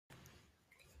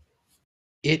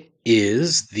It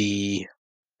is the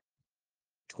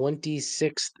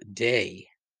 26th day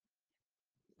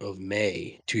of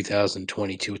May,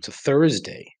 2022. It's a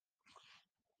Thursday,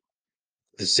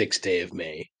 the 6th day of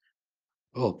May.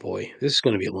 Oh boy, this is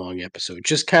going to be a long episode.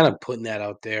 Just kind of putting that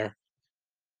out there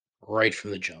right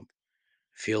from the jump.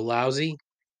 Feel lousy,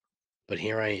 but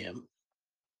here I am,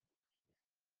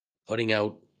 putting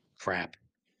out crap.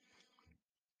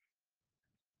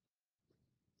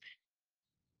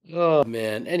 Oh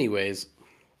man. Anyways,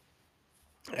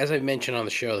 as I've mentioned on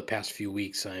the show the past few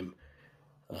weeks, I'm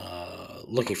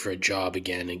looking for a job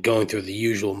again and going through the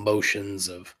usual motions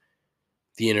of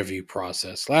the interview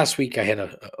process. Last week, I had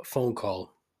a phone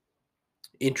call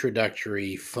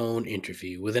introductory phone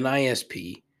interview with an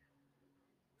ISP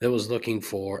that was looking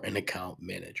for an account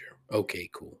manager. Okay,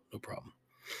 cool. No problem.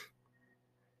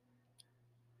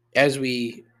 As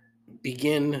we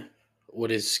begin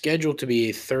what is scheduled to be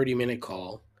a 30-minute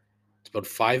call, it's about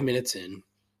 5 minutes in,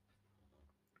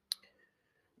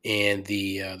 and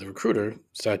the recruiter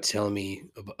starts telling me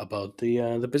about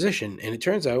the position, and it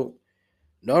turns out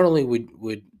not only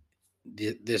would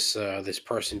this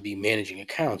person be managing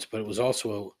accounts, but it was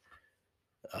also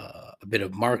a bit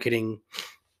of marketing,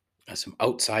 some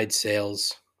outside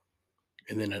sales,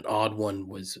 and then an odd one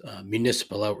was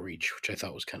municipal outreach, which I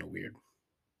thought was kind of weird.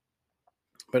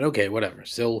 But okay, whatever.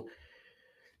 Still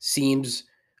seems,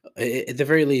 at the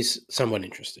very least, somewhat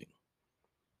interesting.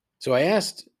 So I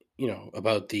asked,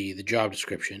 about the job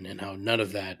description and how none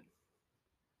of that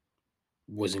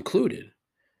was included.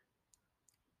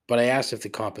 But I asked if the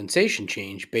compensation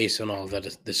changed based on all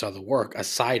that this other work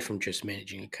aside from just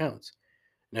managing accounts.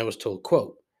 And I was told,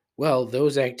 quote, "Well,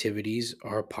 those activities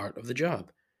are a part of the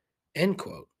job." End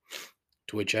quote.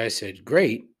 To which I said,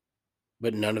 "Great,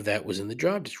 but none of that was in the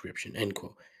job description." End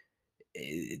quote.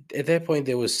 At that point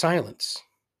there was silence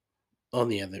on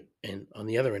the other end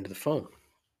of the phone.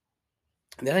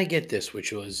 And then I get this,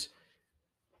 which was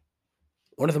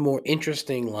one of the more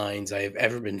interesting lines I have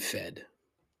ever been fed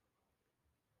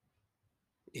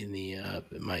in the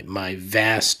my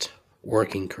vast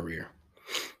working career.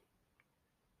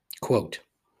 Quote: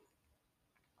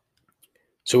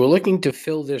 "So we're looking to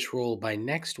fill this role by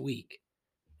next week.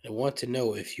 I want to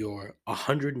know if you're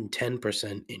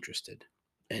 110% interested."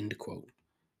 End quote.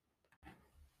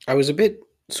 I was a bit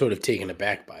sort of taken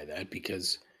aback by that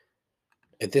because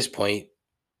at this point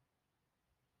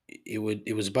it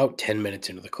was about 10 minutes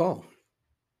into the call,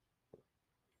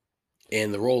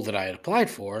 and the role that I had applied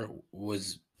for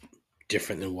was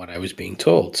different than what I was being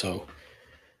told. So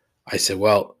I said,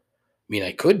 "Well, I mean,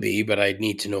 I could be, but I'd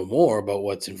need to know more about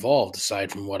what's involved aside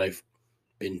from what I've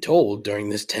been told during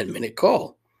this 10-minute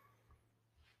call."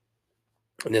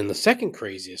 And then the second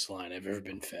craziest line I've ever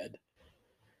been fed,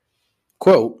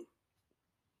 quote: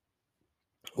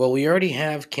 "Well, we already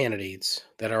have candidates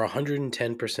that are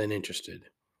 110% interested,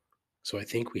 so I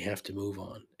think we have to move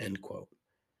on." End quote.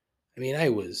 I mean, I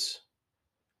was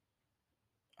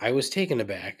taken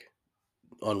aback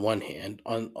on one hand.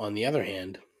 On the other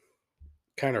hand,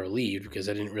 kind of relieved because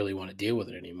I didn't really want to deal with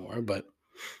it anymore, but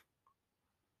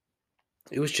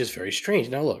it was just very strange.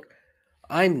 Now look,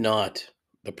 I'm not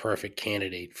the perfect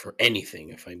candidate for anything,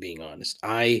 if I'm being honest.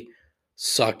 I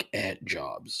suck at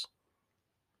jobs.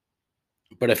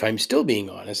 But if I'm still being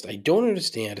honest, I don't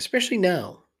understand, especially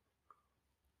now,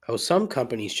 how some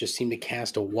companies just seem to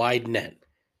cast a wide net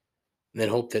and then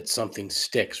hope that something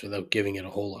sticks without giving it a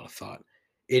whole lot of thought.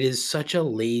 It is such a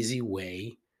lazy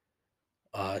way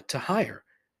to hire.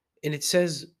 And it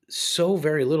says so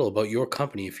very little about your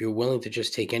company if you're willing to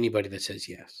just take anybody that says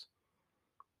yes.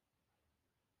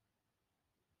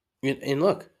 And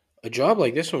look, a job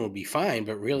like this one would be fine,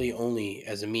 but really only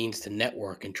as a means to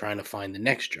network and trying to find the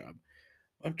next job.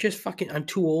 I'm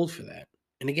too old for that.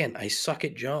 And again, I suck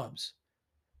at jobs.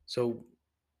 So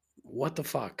what the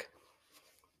fuck?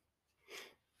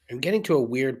 I'm getting to a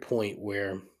weird point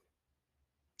where,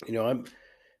 I'm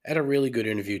at a really good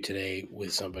interview today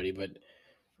with somebody, but,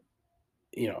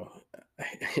 you know,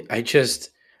 I, I just,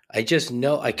 I just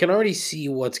know I can already see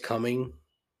what's coming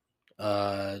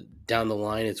down the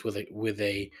line. It's with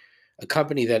a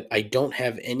company that I don't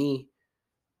have any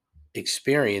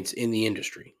experience in the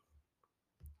industry.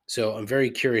 So I'm very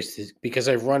curious because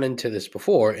I've run into this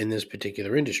before in this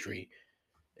particular industry.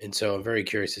 And so I'm very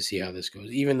curious to see how this goes.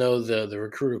 Even though the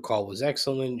recruiter call was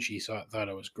excellent, she thought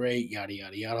it was great, yada,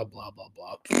 yada, yada, blah, blah,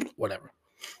 blah, whatever.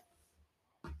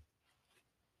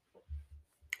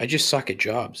 I just suck at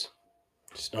jobs.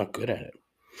 Just not good at it.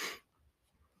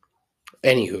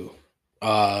 Anywho,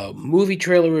 movie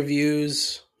trailer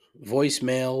reviews,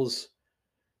 voicemails,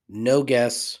 no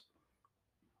guests,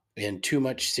 and too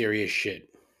much serious shit.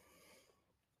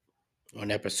 on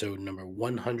episode number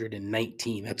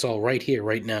 119. That's all right here,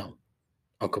 right now,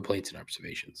 on Complaints and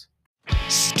Observations.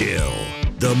 Still,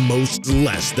 the most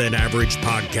less than average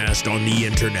podcast on the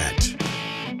internet,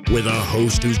 with a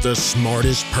host who's the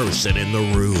smartest person in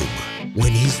the room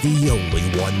when he's the only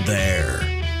one there.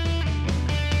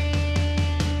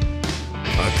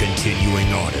 A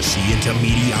continuing odyssey into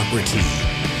mediocrity,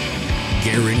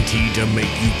 guaranteed to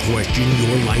make you question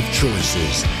your life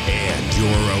choices and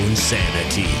your own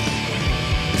sanity.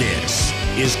 This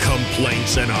is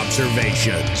Complaints and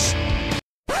Observations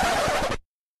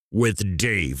with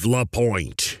Dave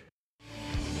LaPointe.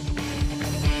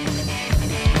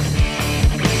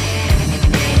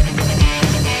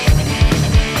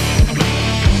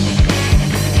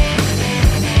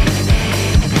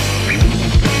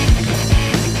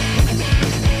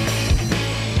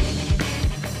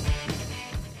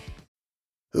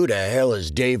 Who the hell is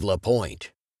Dave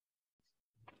LaPointe?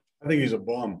 I think he's a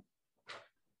bum.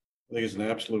 I think he's an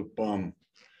absolute bum.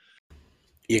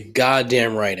 You're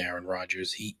goddamn right, Aaron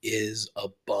Rodgers. He is a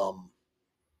bum.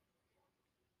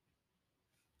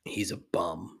 He's a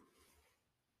bum.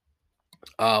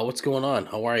 What's going on?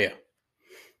 How are you?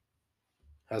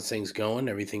 How's things going?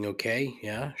 Everything okay?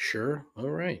 Yeah, sure. All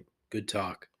right. Good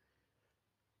talk.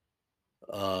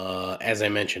 As I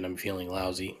mentioned, I'm feeling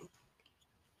lousy.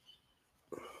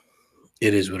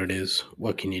 It is what it is.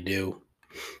 What can you do?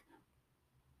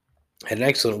 Had an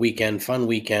excellent weekend, fun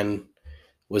weekend.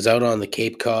 Was out on the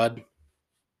Cape Cod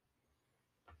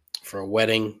for a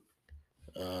wedding.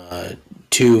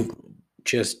 Two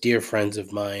just dear friends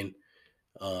of mine.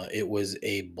 It was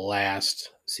a blast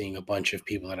seeing a bunch of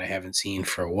people that I haven't seen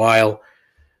for a while.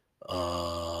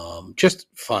 Just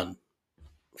fun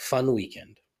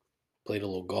weekend. Played a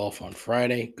little golf on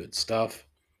Friday. Good stuff.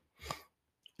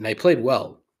 And I played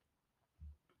well.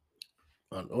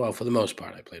 Well, for the most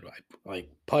part, I played well. Like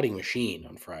putting machine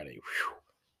on Friday. Whew.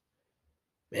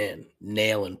 Man,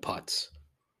 nailing putts.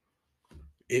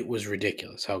 It was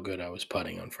ridiculous how good I was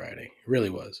putting on Friday. It really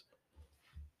was.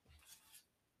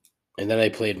 And then I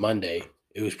played Monday.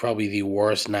 It was probably the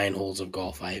worst 9 holes of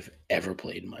golf I've ever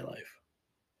played in my life.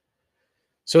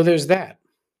 So there's that.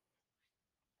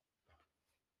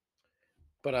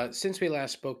 But since we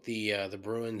last spoke, the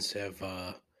Bruins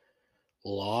have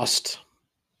lost,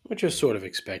 which was sort of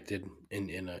expected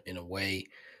in a way.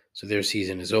 So their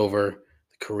season is over.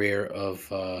 The career of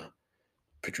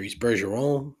Patrice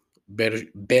Bergeron.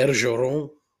 Bergeron.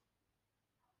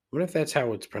 What if that's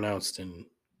how it's pronounced in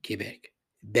Quebec?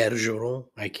 Bergeron.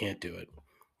 I can't do it,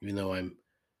 even though I'm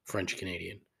French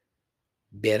Canadian.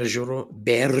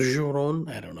 Bergeron.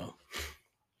 I don't know.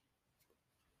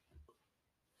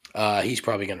 He's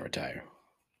probably going to retire.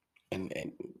 And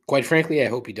quite frankly, I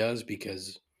hope he does,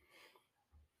 because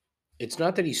it's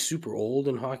not that he's super old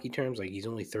in hockey terms. Like, he's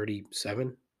only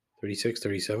 37, 36,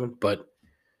 37. But,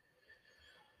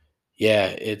 yeah,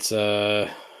 it's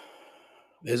there's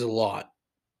a lot.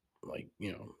 Like,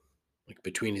 like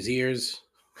between his ears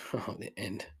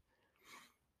and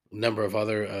a number of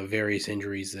other various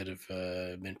injuries that have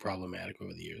been problematic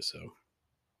over the years. So,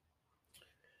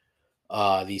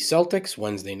 the Celtics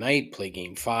Wednesday night play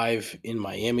Game 5 in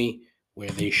Miami,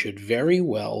 where they should very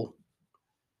well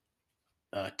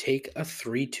take a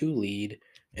 3-2 lead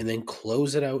and then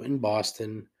close it out in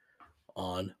Boston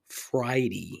on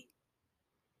Friday.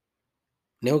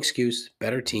 No excuse.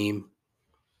 Better team.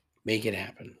 Make it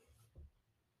happen.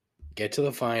 Get to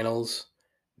the finals.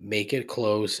 Make it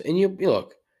close. And you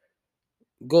look,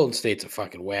 Golden State's a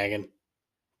fucking wagon.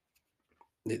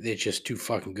 They're just too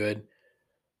fucking good.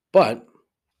 But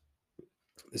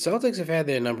the Celtics have had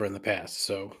their number in the past,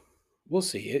 so we'll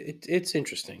see. It's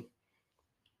interesting.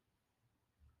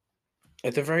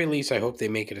 At the very least, I hope they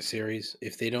make it a series.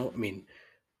 If they don't,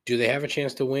 do they have a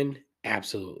chance to win?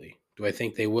 Absolutely. Do I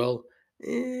think they will?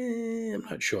 I'm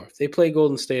not sure. If they play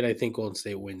Golden State, I think Golden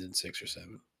State wins in 6 or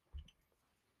 7.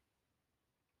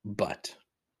 But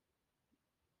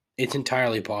it's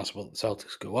entirely possible the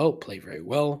Celtics go out, play very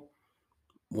well,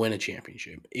 win a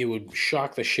championship. It would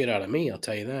shock the shit out of me, I'll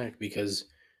tell you that, because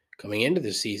coming into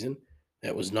this season,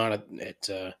 that was not it's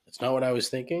not what I was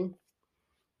thinking.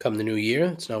 Come the new year,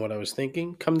 it's not what I was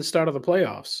thinking. Come the start of the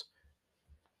playoffs.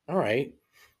 All right.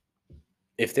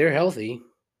 If they're healthy,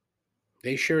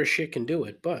 they sure as shit can do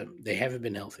it, but they haven't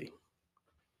been healthy.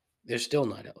 They're still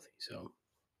not healthy, so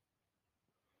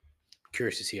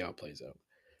curious to see how it plays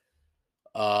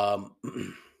out.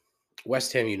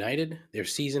 West Ham United, their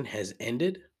season has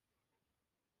ended.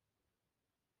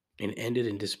 And ended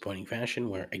in disappointing fashion,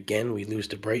 where, again, we lose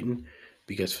to Brighton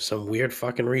because for some weird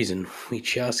fucking reason, we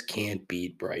just can't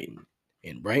beat Brighton.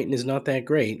 And Brighton is not that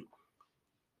great,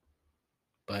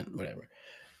 but whatever.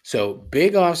 So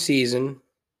big off season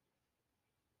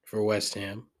for West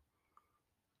Ham.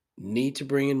 Need to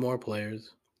bring in more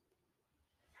players.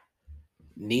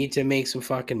 Need to make some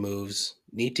fucking moves.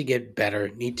 Need to get better.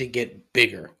 Need to get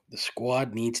bigger. The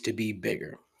squad needs to be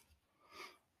bigger.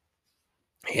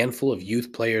 Handful of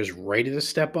youth players ready to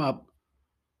step up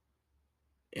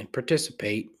and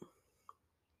participate.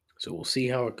 So we'll see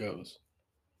how it goes.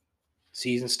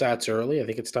 Season starts early. I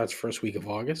think it starts first week of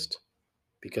August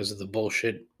because of the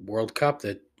bullshit World Cup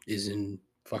that is in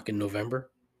fucking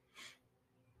November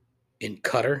in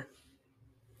Qatar.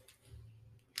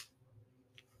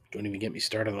 Don't even get me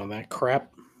started on that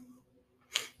crap.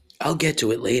 I'll get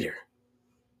to it later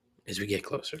as we get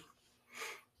closer.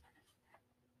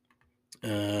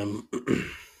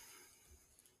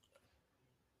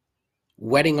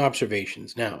 Wedding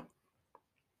observations. Now,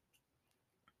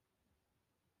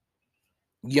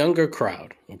 younger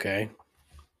crowd, okay?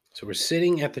 So we're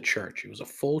sitting at the church. It was a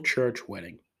full church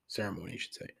wedding ceremony, I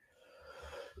should say.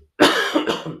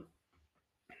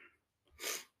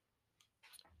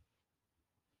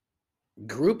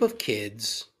 Group of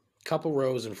kids, couple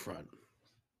rows in front,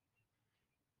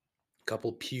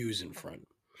 couple pews in front.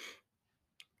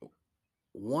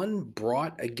 One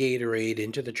brought a Gatorade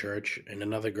into the church, and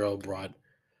another girl brought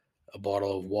a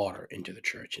bottle of water into the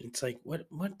church. And it's like,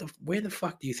 where the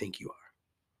fuck do you think you are?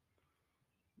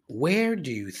 Where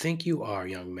do you think you are,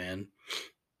 young man?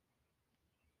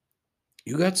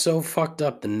 You got so fucked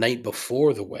up the night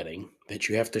before the wedding that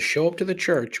you have to show up to the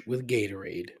church with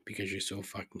Gatorade because you're so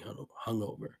fucking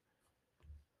hungover.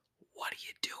 What are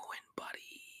you doing, buddy?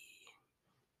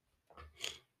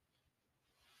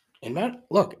 And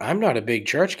look, I'm not a big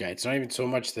church guy. It's not even so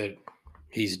much that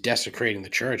he's desecrating the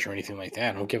church or anything like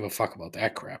that. I don't give a fuck about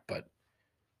that crap, but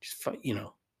just,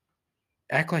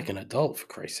 act like an adult, for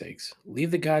Christ's sakes.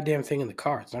 Leave the goddamn thing in the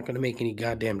car. It's not going to make any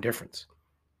goddamn difference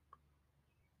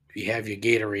if you have your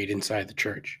Gatorade inside the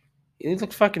church. He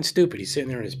looks fucking stupid. He's sitting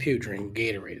there in his pew drinking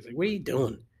Gatorade. It's like, what are you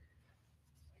doing?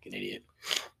 Like an idiot.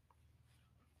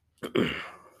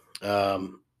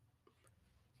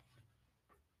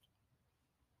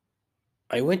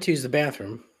 I went to use the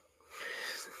bathroom,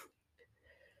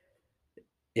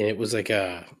 and it was like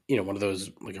one of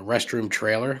those, like a restroom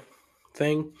trailer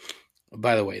thing.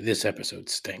 By the way, this episode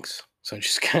stinks. So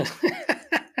just kind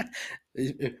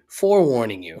of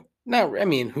forewarning you.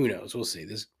 Who knows? We'll see.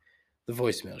 The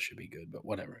voicemail should be good, but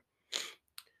whatever.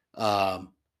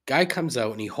 Guy comes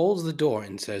out and he holds the door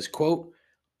and says, quote,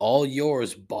 "All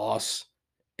yours, boss,"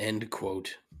 end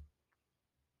quote.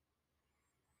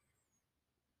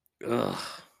 Ugh.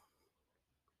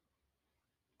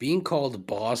 Being called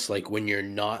boss, like when you're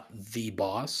not the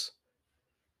boss.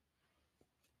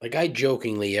 Like, I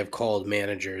jokingly have called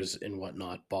managers and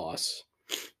whatnot boss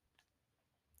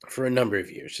for a number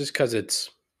of years, just because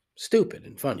it's stupid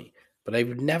and funny. But I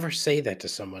would never say that to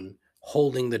someone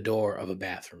holding the door of a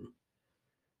bathroom.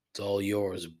 It's all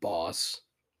yours, boss.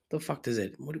 The fuck does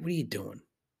it? What are you doing?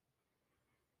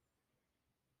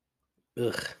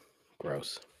 Ugh,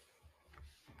 gross.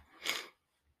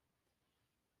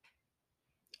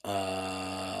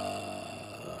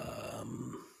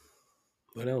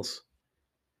 What else?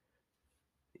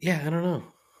 Yeah, I don't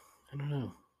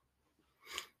know.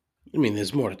 I mean,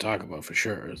 there's more to talk about for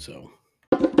sure, so.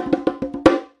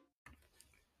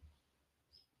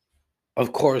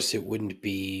 Of course, it wouldn't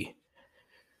be,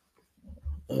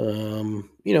 a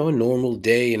normal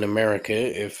day in America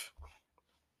if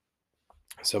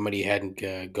somebody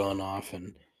hadn't gone off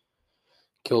and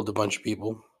killed a bunch of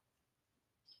people.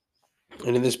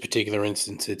 And in this particular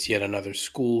instance, it's yet another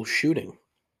school shooting.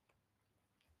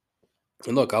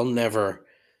 And look, I'll never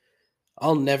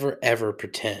ever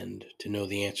pretend to know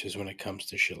the answers when it comes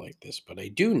to shit like this, but I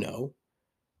do know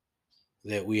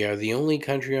that we are the only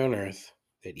country on earth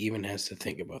that even has to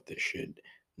think about this shit.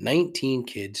 19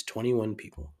 kids, 21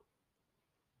 people.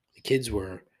 The kids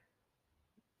were,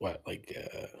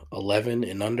 11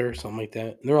 and under, something like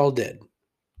that. And they're all dead.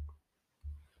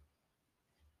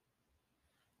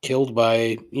 Killed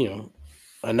by,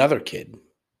 another kid.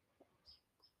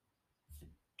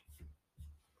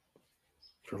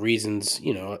 For reasons,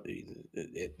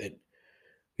 that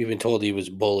we've been told he was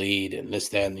bullied and this,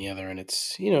 that, and the other. And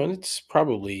it's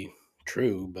probably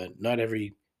true, but not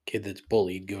every kid that's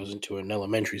bullied goes into an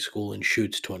elementary school and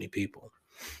shoots 20 people.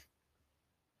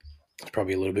 There's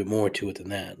probably a little bit more to it than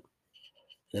that.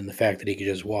 And the fact that he could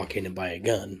just walk in and buy a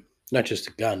gun, not just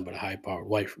a gun, but a high-powered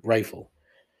rifle,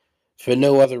 for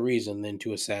no other reason than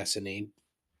to assassinate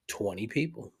 20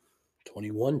 people.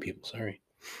 21 people, sorry.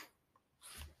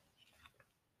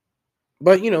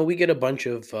 But, we get a bunch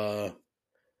of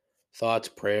thoughts,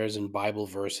 prayers, and Bible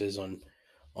verses on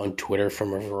Twitter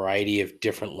from a variety of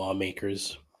different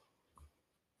lawmakers,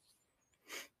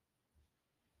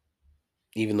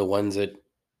 even the ones that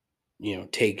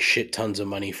take shit tons of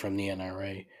money from the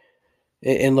NRA.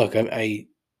 And look, I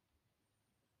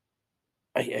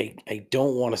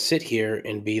don't want to sit here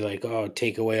and be like, oh,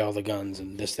 take away all the guns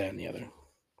and this, that, and the other.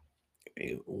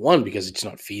 One, because it's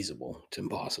not feasible; it's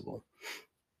impossible.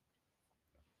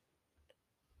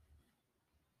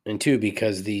 And two,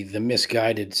 because the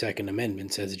misguided Second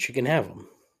Amendment says that you can have them.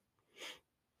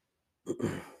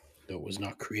 Though it was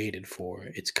not created for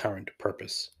its current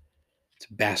purpose. It's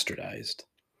bastardized.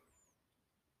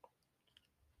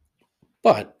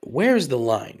 But where's the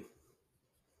line?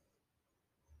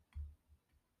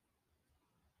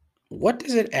 What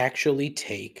does it actually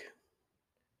take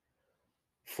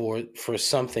for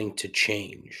something to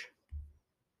change?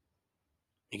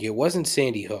 Like, it wasn't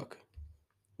Sandy Hook,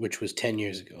 which was 10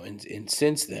 years ago. And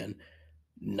since then,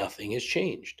 nothing has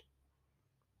changed.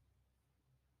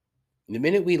 The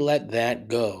minute we let that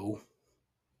go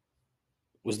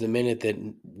was the minute that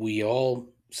we all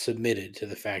submitted to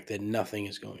the fact that nothing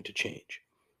is going to change.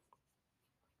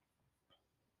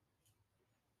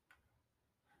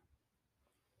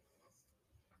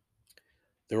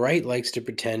 The right likes to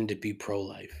pretend to be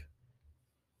pro-life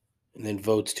and then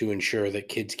votes to ensure that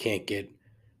kids can't get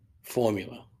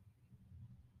formula.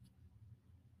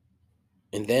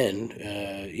 And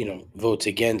then, votes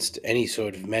against any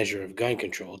sort of measure of gun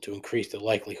control to increase the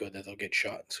likelihood that they'll get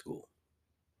shot in school.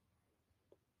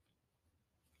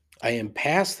 I am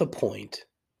past the point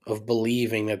of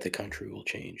believing that the country will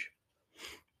change,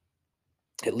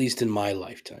 at least in my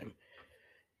lifetime.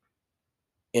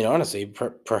 And honestly,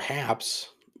 perhaps,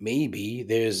 maybe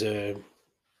there's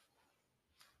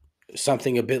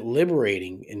something a bit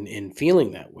liberating in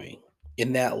feeling that way,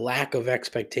 in that lack of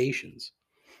expectations.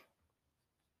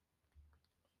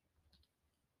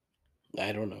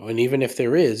 I don't know. And even if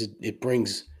there is, it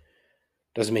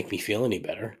doesn't make me feel any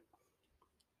better.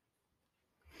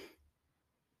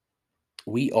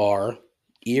 We are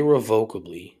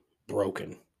irrevocably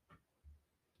broken.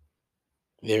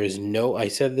 I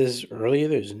said this earlier,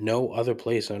 there's no other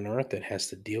place on earth that has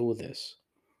to deal with this.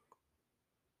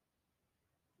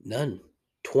 None.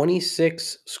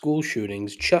 26 school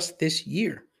shootings just this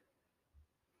year.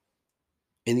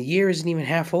 And the year isn't even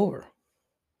half over.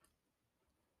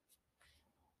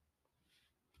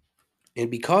 And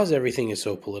because everything is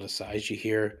so politicized, you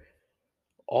hear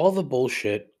all the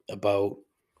bullshit about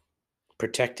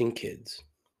protecting kids.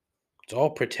 It's all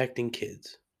protecting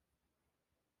kids.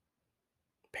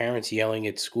 Parents yelling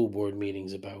at school board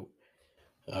meetings about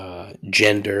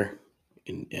gender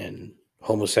and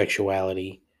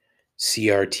homosexuality,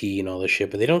 CRT, and all this shit,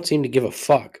 but they don't seem to give a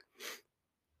fuck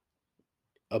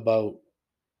about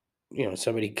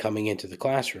somebody coming into the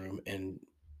classroom and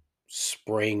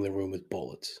spraying the room with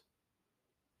bullets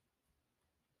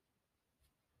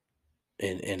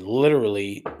and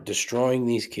literally destroying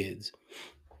these kids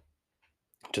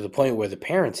to the point where the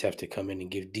parents have to come in and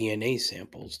give DNA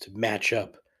samples to match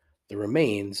up the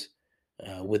remains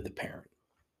with the parent.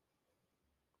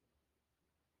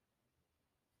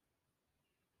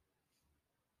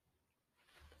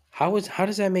 How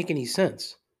does that make any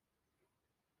sense?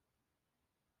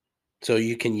 So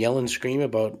you can yell and scream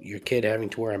about your kid having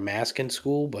to wear a mask in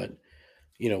school, but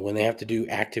when they have to do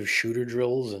active shooter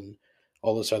drills and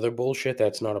all this other bullshit,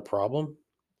 that's not a problem?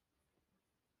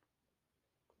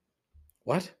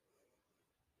 What?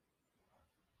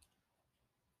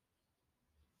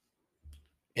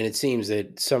 And it seems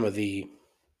that some of the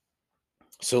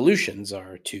solutions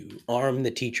are to arm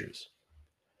the teachers.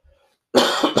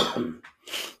 There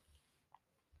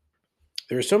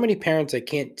are so many parents that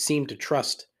can't seem to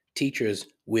trust teachers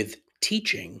with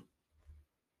teaching,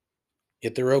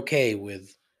 yet they're okay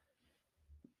with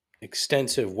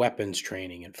extensive weapons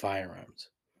training and firearms.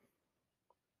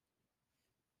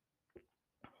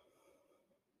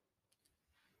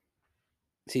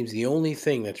 It seems the only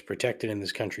thing that's protected in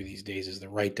this country these days is the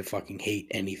right to fucking hate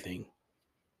anything,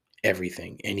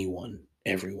 everything, anyone,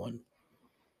 everyone.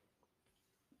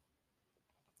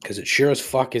 Because it sure as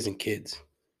fuck isn't kids.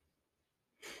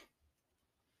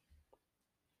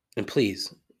 And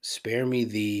please, spare me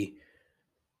the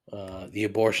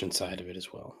abortion side of it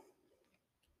as well.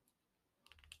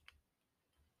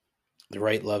 The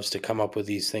right loves to come up with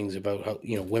these things about how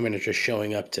women are just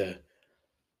showing up to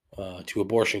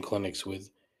abortion clinics with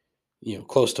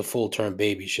close to full-term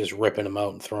babies, just ripping them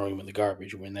out and throwing them in the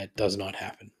garbage when that does not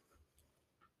happen.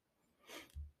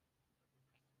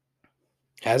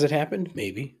 Has it happened?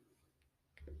 Maybe.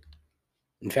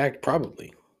 In fact,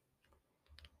 probably.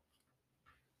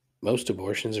 Most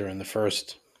abortions are in the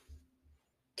first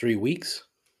 3 weeks.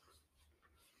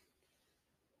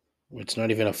 It's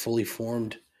not even a fully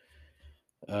formed.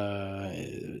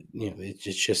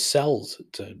 It's just cells.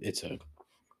 It's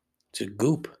a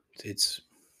goop. It's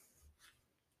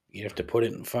You have to put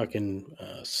it in fucking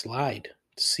slide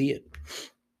to see it.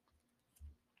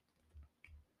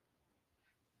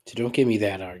 So don't give me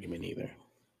that argument either.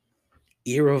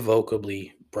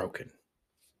 Irrevocably broken.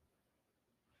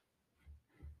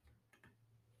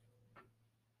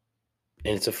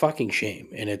 And it's a fucking shame.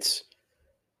 And it's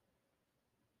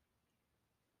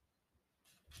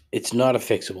not a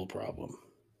fixable problem.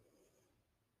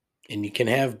 And you can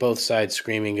have both sides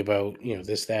screaming about,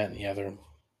 this, that, and the other.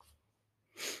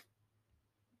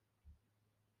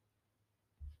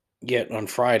 Yet on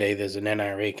Friday, there's an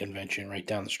NRA convention right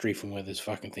down the street from where this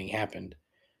fucking thing happened.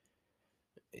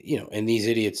 And these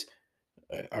idiots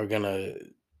are gonna,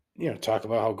 talk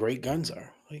about how great guns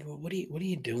are. Like, what are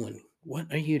you doing?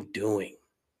 What are you doing?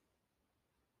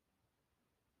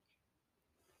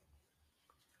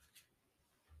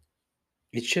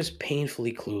 It's just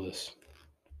painfully clueless.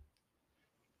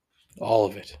 All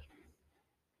of it.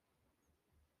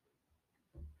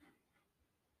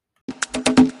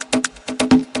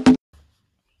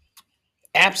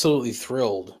 Absolutely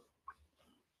thrilled.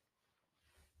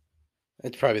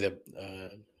 That's probably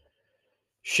the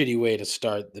shitty way to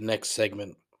start the next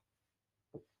segment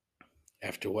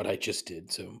after what I just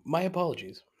did. So my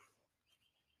apologies.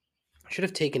 I should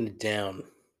have taken it down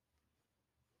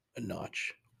a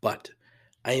notch, but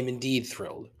I am indeed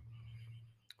thrilled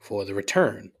for the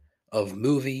return of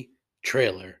movie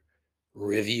trailer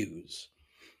reviews.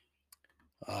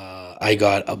 I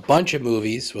got a bunch of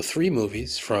movies, 3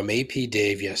 movies from AP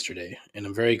Dave yesterday, and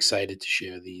I'm very excited to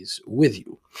share these with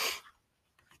you.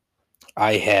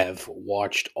 I have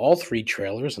watched all 3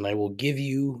 trailers, and I will give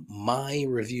you my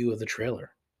review of the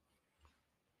trailer.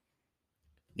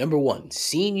 Number 1,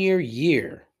 Senior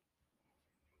Year,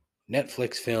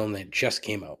 Netflix film that just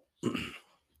came out.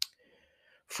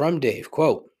 From Dave,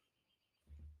 quote,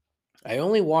 I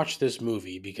only watched this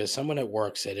movie because someone at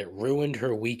work said it ruined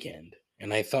her weekend,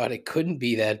 and I thought it couldn't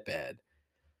be that bad. ...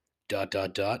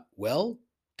 Well, ...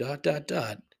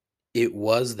 It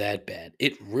was that bad.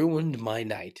 It ruined my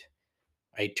night.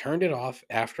 I turned it off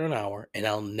after an hour, and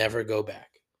I'll never go back.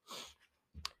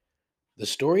 The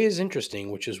story is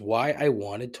interesting, which is why I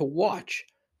wanted to watch.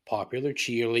 Popular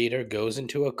cheerleader goes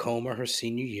into a coma her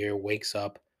senior year, wakes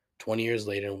up 20 years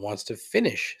later, and wants to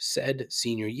finish said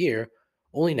senior year,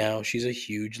 only now she's a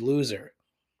huge loser.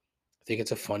 I think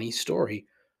it's a funny story.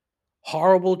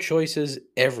 Horrible choices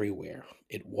everywhere.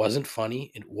 It wasn't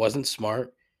funny. It wasn't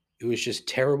smart. It was just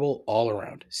terrible all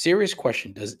around. Serious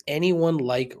question. Does anyone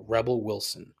like Rebel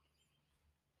Wilson?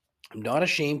 I'm not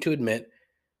ashamed to admit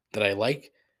that I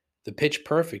like the Pitch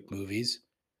Perfect movies,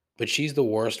 but she's the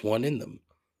worst one in them.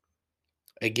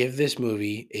 I give this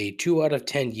movie a 2 out of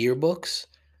 10 yearbooks,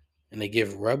 and I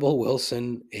give Rebel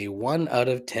Wilson a 1 out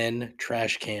of 10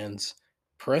 trash cans,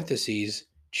 parentheses,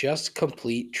 just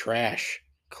complete trash,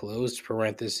 closed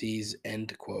parentheses,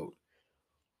 end quote.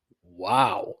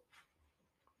 Wow.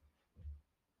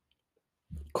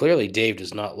 Clearly, Dave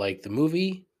does not like the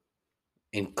movie,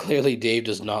 and clearly, Dave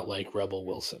does not like Rebel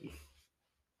Wilson.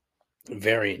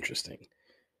 Very interesting.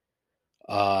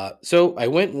 So I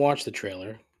went and watched the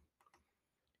trailer,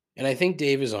 and I think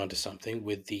Dave is onto something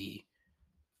with the,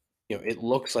 it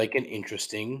looks like an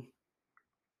interesting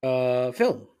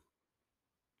film.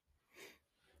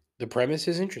 The premise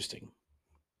is interesting.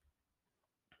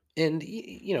 And,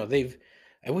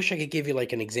 I wish I could give you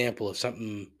like an example of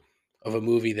something, of a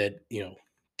movie that,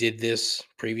 did this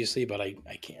previously, but I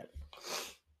can't.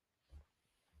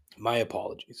 My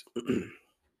apologies.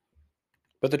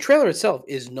 But the trailer itself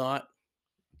is not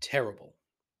terrible.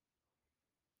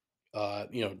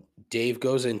 Dave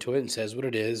goes into it and says what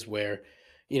it is, where,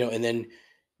 and then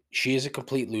she is a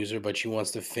complete loser, but she wants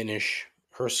to finish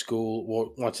her school,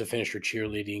 wants to finish her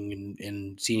cheerleading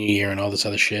in senior year and all this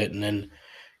other shit. And then,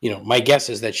 my guess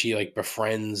is that she like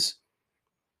befriends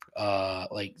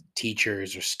like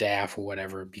teachers or staff or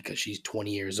whatever because she's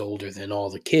 20 years older than all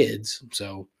the kids.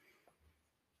 So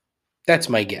that's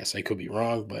my guess. I could be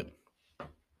wrong, but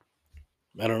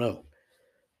I don't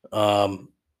know.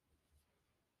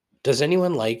 Does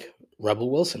anyone like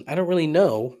Rebel Wilson? I don't really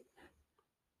know.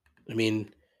 I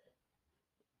mean,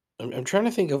 I'm trying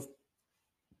to think of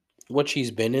what she's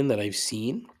been in that I've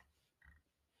seen.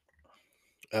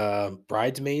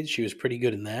 Bridesmaids, she was pretty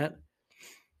good in that.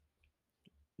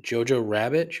 Jojo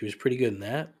Rabbit, she was pretty good in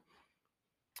that.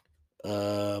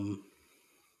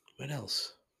 What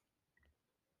else?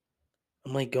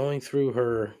 I'm like going through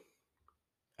her.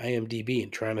 IMDb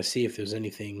and trying to see if there's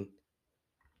anything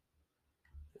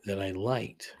that I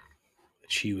liked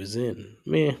that she was in.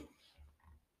 Meh.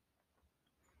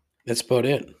 That's about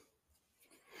it.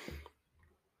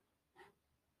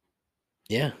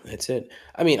 Yeah, that's it.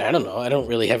 I mean, I don't know. I don't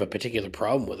really have a particular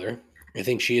problem with her. I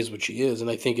think she is what she is, and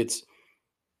I think it's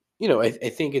I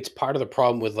think it's part of the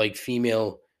problem with like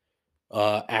female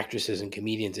actresses and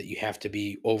comedians that you have to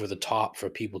be over the top for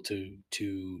people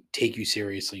to take you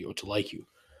seriously or to like you.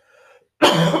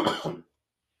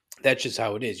 That's just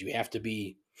how it is. You have to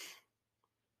be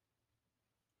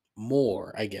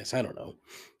more, I guess. I don't know.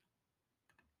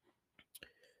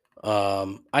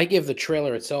 I give the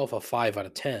trailer itself a 5 out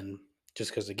of 10,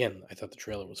 just because again, I thought the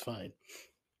trailer was fine.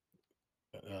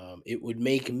 It would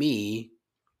make me,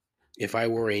 if I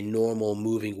were a normal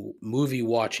movie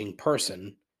watching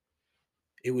person,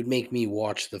 it would make me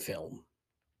watch the film.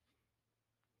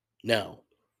 Now,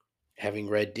 having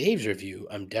read Dave's review,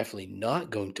 I'm definitely not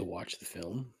going to watch the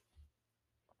film.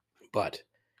 But,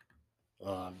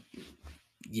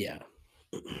 yeah.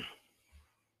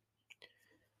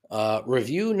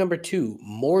 Review number 2,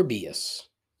 Morbius,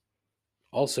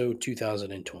 also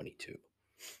 2022.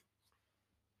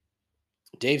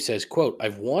 Dave says, quote,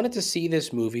 I've wanted to see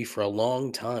this movie for a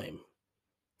long time.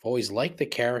 I've always liked the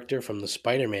character from the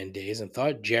Spider-Man days and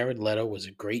thought Jared Leto was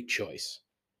a great choice.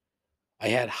 I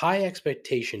had high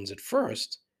expectations at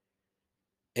first,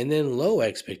 and then low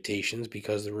expectations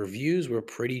because the reviews were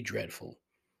pretty dreadful.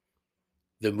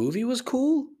 The movie was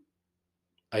cool,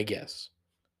 I guess.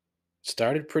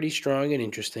 Started pretty strong and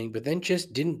interesting, but then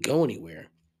just didn't go anywhere.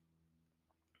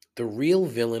 The real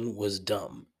villain was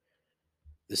dumb.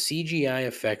 The CGI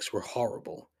effects were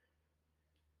horrible.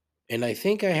 And I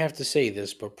think I have to say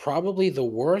this, but probably the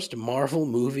worst Marvel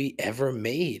movie ever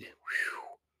made. Whew.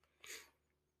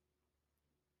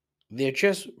 There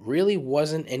just really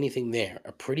wasn't anything there.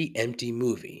 A pretty empty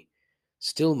movie.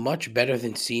 Still much better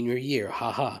than senior year.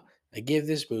 Haha. I give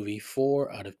this movie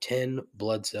 4 out of 10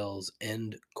 blood cells.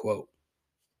 End quote.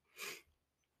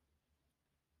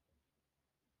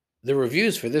 The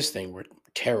reviews for this thing were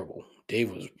terrible.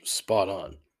 Dave was spot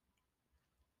on.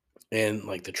 And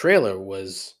like the trailer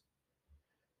was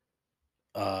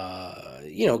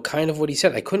kind of what he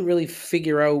said. I couldn't really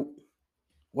figure out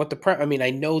what I mean, I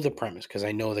know the premise because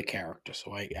I know the character,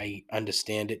 so I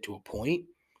understand it to a point.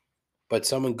 But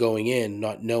someone going in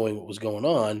not knowing what was going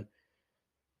on,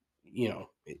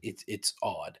 it's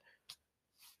odd.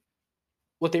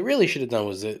 What they really should have done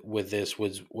was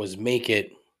make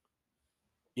it,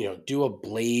 do a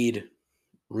Blade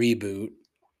reboot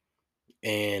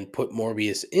and put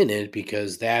Morbius in it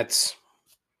because that's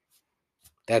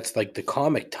like the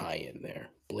comic tie-in there.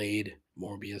 Blade,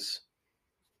 Morbius,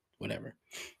 whatever.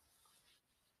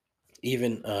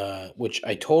 Even which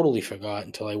I totally forgot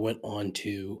until I went on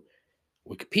to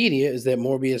Wikipedia, is that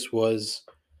Morbius was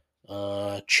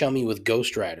chummy with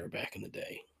Ghost Rider back in the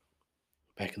day,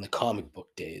 back in the comic book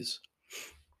days.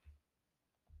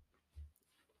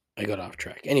 I got off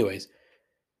track. Anyways,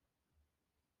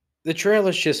 the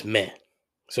trailer's just meh.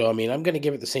 So, I mean, I'm going to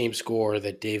give it the same score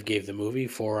that Dave gave the movie,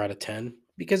 4 out of 10,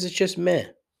 because it's just meh.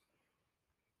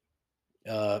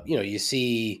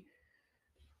 You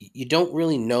don't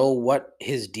really know what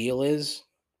his deal is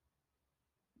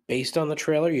based on the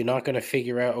trailer. You're not going to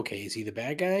figure out, okay, is he the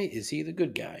bad guy? Is he the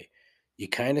good guy? You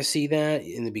kind of see that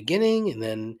in the beginning, and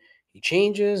then he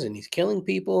changes and he's killing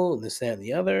people and this, that, and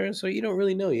the other. So you don't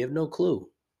really know. You have no clue.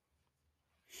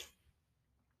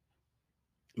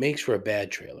 Makes for a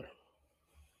bad trailer.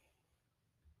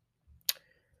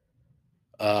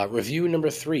 Review number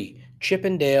 3, Chip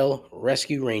 'n Dale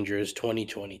Rescue Rangers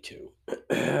 2022.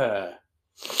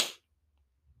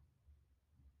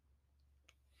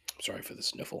 Sorry for the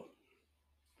sniffle.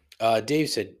 Dave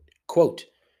said, quote,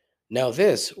 now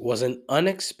this was an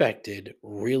unexpected,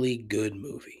 really good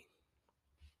movie.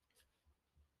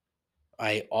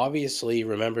 I obviously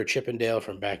remember Chip 'n Dale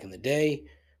from back in the day,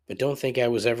 but don't think I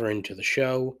was ever into the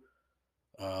show.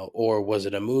 Or was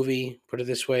it a movie? Put it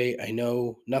this way, I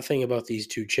know nothing about these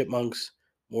two chipmunks,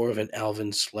 more of an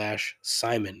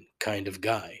Alvin/Simon kind of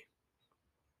guy.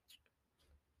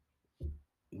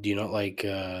 Do you not like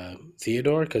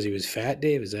Theodore because he was fat,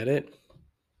 Dave? Is that it?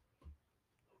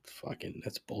 Fucking,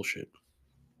 that's bullshit.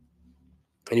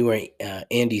 Anyway,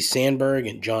 Andy Samberg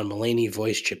and John Mulaney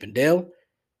voiced Chip 'n Dale.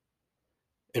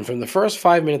 And from the first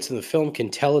 5 minutes of the film,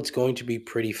 can tell it's going to be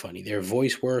pretty funny. Their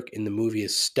voice work in the movie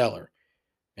is stellar.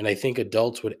 And I think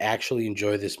adults would actually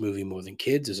enjoy this movie more than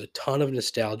kids. There's a ton of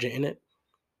nostalgia in it.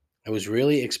 I was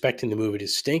really expecting the movie to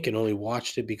stink and only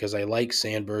watched it because I like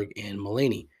Sandberg and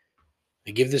Mulaney.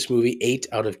 I give this movie 8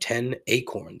 out of 10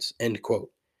 acorns, end quote.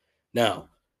 Now,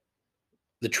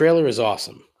 The trailer is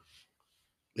awesome.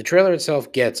 The trailer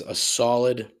itself gets a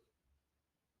solid,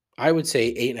 I would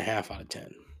say, 8.5 out of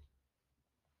 10.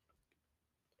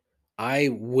 I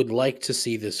would like to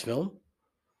see this film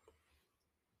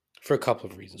for a couple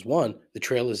of reasons. One, the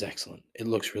trailer is excellent. It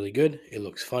looks really good. It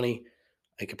looks funny.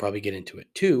 I could probably get into it.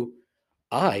 Two,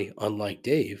 I, unlike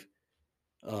Dave,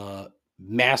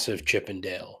 massive Chip and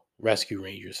Dale Rescue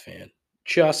Rangers fan.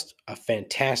 Just a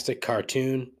fantastic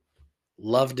cartoon.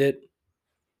 Loved it.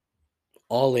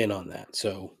 All in on that.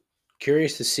 So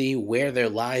curious to see where their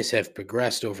lives have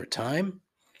progressed over time.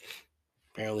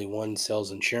 Apparently, one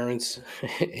sells insurance,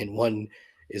 and one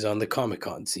is on the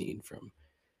Comic-Con scene from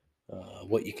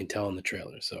what you can tell in the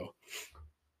trailer. So,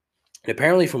 and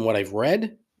apparently, from what I've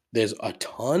read, there's a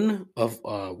ton of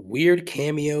weird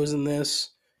cameos in this.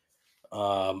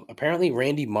 Apparently,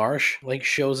 Randy Marsh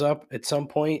shows up at some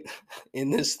point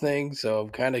in this thing, so I'm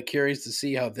kind of curious to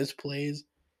see how this plays.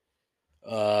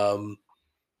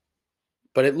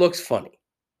 But it looks funny.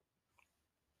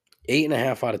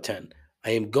 8.5 out of 10. I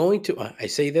am going to. I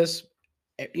say this.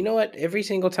 You know what? Every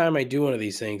single time I do one of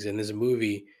these things, and there's a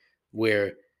movie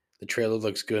where the trailer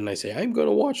looks good, and I say I'm going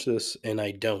to watch this, and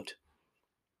I don't.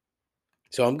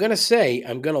 So I'm going to say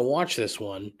I'm going to watch this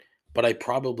one, but I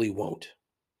probably won't.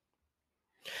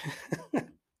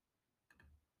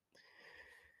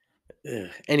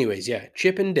 Anyways, yeah,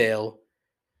 Chip and Dale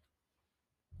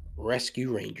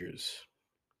Rescue Rangers.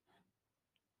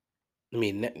 I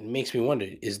mean, that makes me wonder,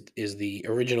 is the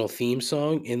original theme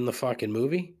song in the fucking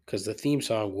movie? Because the theme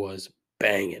song was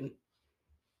banging.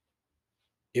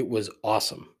 It was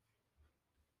awesome.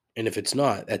 And if it's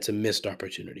not, that's a missed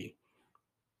opportunity.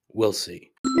 We'll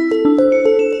see.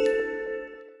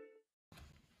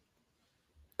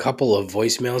 Couple of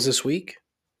voicemails this week.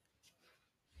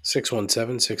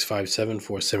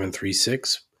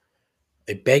 617-657-4736.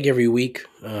 I beg every week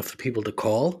for people to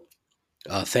call.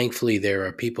 Thankfully, there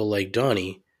are people like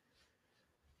Donnie,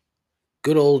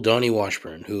 good old Donnie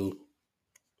Washburn, who,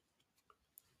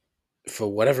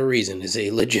 for whatever reason, is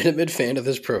a legitimate fan of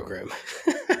this program.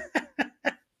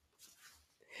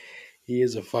 He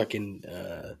is a fucking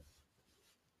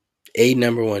a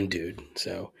number one dude.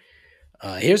 So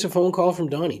here's a phone call from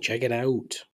Donnie. Check it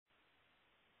out.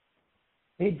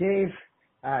 Hey, Dave.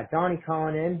 Donnie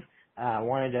calling in.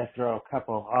 Wanted to throw a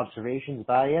couple observations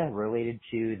by you related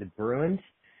to the Bruins.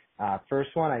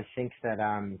 First one, I think that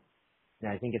I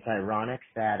think it's ironic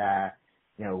that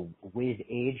with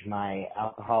age, my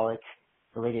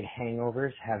alcoholic-related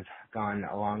hangovers have gone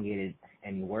elongated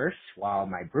and worse, while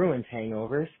my Bruins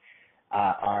hangovers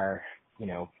are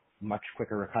much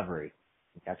quicker recovery.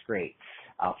 That's great.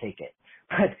 I'll take it.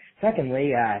 But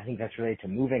secondly, I think that's related to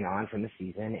moving on from the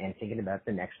season and thinking about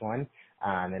the next one,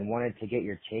 and wanted to get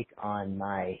your take on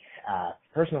my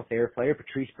personal favorite player,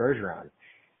 Patrice Bergeron.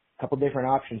 A couple different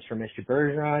options for Mr.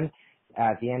 Bergeron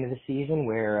at the end of the season,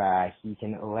 where he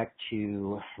can elect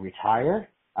to retire,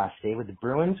 stay with the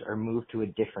Bruins, or move to a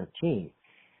different team.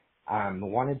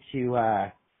 Wanted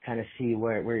to kind of see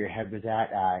where your head was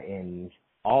at in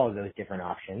all of those different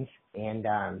options, and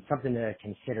something to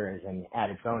consider as an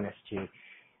added bonus to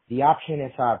the option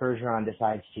if Bergeron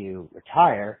decides to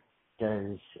retire.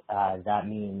 Does that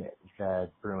mean the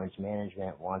Bruins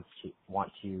management want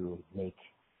to make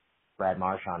Brad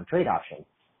Marchand trade option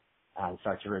and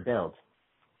start to rebuild?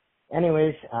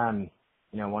 Anyways, wanted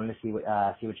to see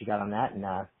what you got on that, and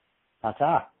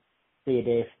ta-ta. See you,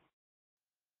 Dave.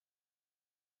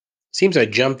 Seems I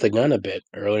jumped the gun a bit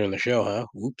earlier in the show, huh?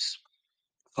 Oops.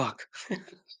 Fuck.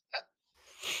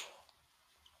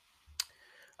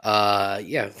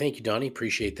 Yeah, thank you, Donnie.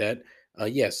 Appreciate that.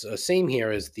 Yes, same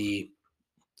here as the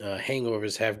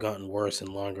hangovers have gotten worse and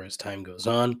longer as time goes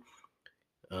on.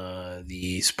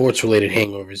 The sports-related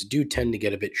hangovers do tend to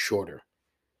get a bit shorter,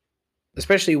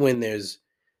 especially when there's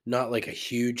not like a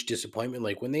huge disappointment.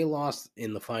 Like when they lost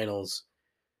in the finals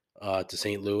to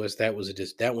St. Louis, that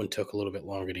one took a little bit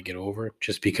longer to get over,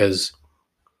 just because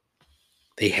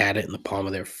they had it in the palm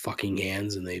of their fucking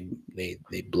hands and they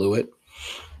blew it.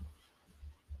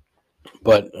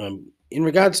 But in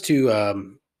regards to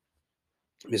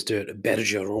Mr.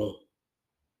 Bergeron,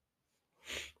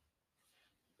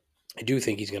 I do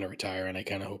think he's going to retire, and I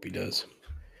kind of hope he does.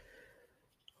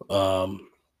 But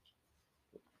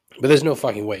there's no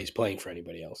fucking way he's playing for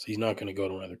anybody else. He's not going to go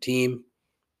to another team.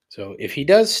 So if he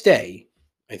does stay,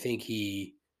 I think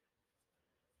I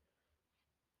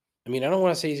don't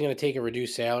want to say he's going to take a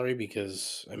reduced salary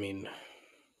because,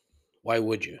 why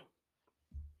would you?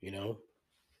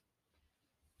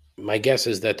 My guess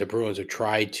is that the Bruins have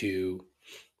tried to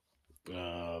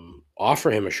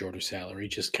offer him a shorter salary,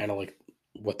 just kind of like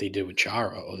what they did with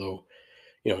Chara. Although,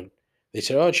 They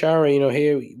said, "Oh, Chara,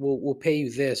 here we'll pay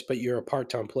you this, but you're a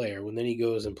part-time player." When then he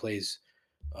goes and plays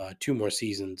 2 more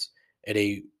seasons at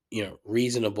a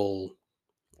reasonable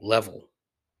level.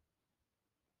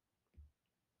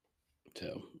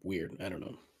 So weird. I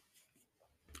don't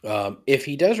know. If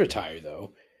he does retire,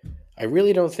 though, I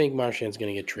really don't think Marchand's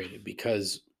going to get traded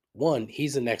because one,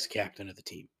 he's the next captain of the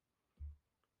team.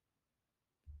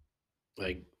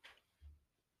 Like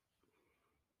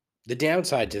the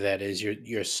downside to that is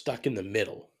you're stuck in the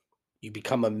middle. You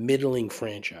become a middling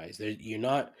franchise. You're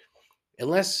not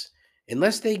unless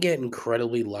they get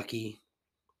incredibly lucky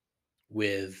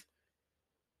with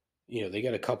they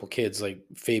got a couple kids like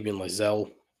Fabian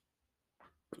Lizelle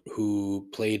who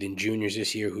played in juniors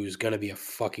this year who's going to be a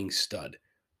fucking stud.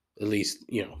 At least,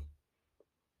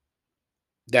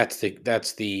 that's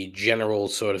the general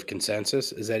sort of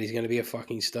consensus is that he's going to be a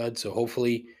fucking stud. So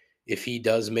hopefully if he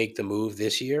does make the move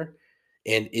this year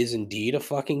and is indeed a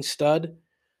fucking stud,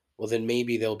 well then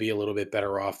maybe they'll be a little bit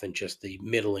better off than just the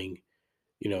middling,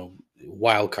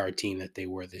 wild card team that they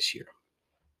were this year.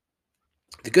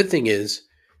 The good thing is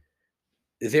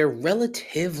they're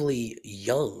relatively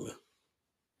young.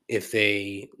 If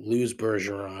they lose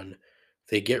Bergeron,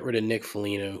 they get rid of Nick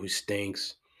Foligno, who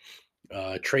stinks,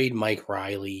 trade Mike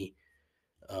Riley,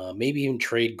 maybe even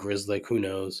trade Grzelcyk, who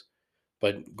knows.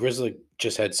 But Grzelcyk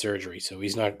just had surgery, so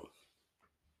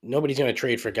nobody's going to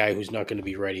trade for a guy who's not going to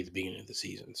be ready at the beginning of the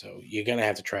season. So you're going to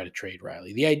have to try to trade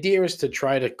Riley. The idea is to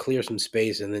try to clear some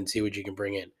space and then see what you can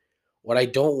bring in. What I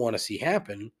don't want to see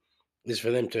happen is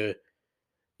for them to,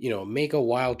 make a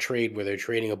wild trade where they're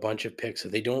trading a bunch of picks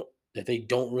that they don't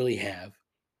really have,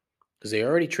 because they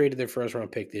already traded their first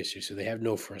round pick this year, so they have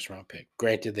no first round pick.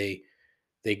 Granted, they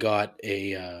got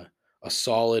a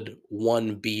solid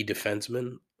 1B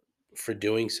defenseman for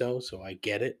doing so I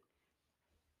get it.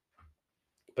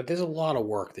 But there's a lot of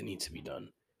work that needs to be done.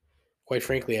 Quite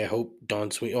frankly, I hope Don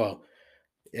Sweeney. Well,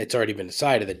 it's already been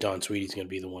decided that Don Sweeney's going to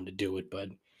be the one to do it, but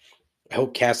I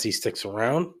hope Cassidy sticks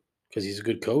around because he's a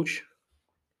good coach.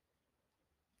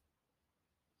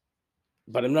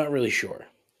 But I'm not really sure.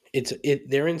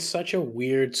 They're in such a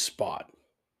weird spot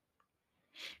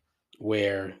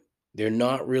where they're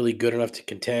not really good enough to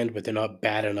contend, but they're not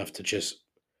bad enough to just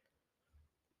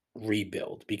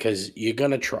rebuild, because you're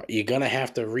gonna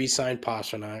have to re-sign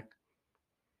Pastrnak,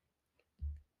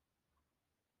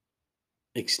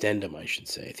 extend him, I should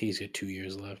say. I think he's got 2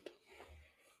 years left.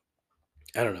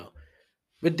 I don't know,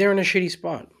 but they're in a shitty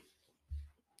spot,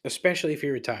 especially if he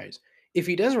retires. If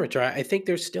he doesn't retire, I think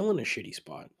they're still in a shitty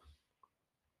spot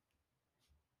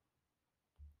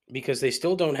because they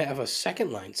still don't have a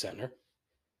second line center.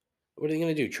 What are they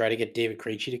going to do? Try to get David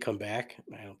Krejci to come back?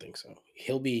 I don't think so.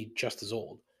 He'll be just as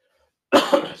old.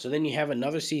 So then you have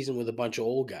another season with a bunch of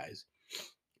old guys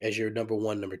as your number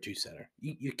one, number two center.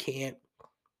 You can't.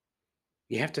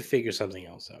 You have to figure something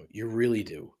else out. You really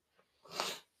do.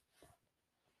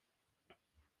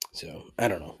 So I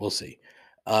don't know. We'll see.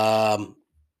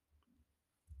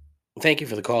 Thank you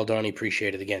for the call, Donnie.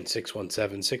 Appreciate it. Again,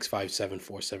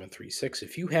 617-657-4736.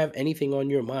 If you have anything on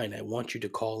your mind, I want you to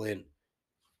call in.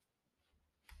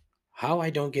 How I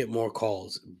don't get more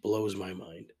calls blows my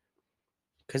mind,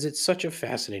 because it's such a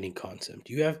fascinating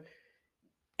concept.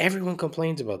 Everyone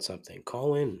complains about something.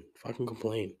 Call in. Fucking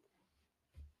complain.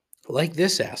 Like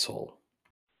this asshole.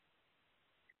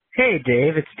 Hey,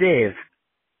 Dave. It's Dave.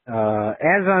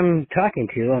 As I'm talking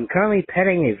to you, I'm currently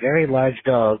petting a very large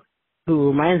dog who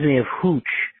reminds me of Hooch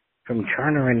from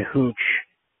Turner and Hooch.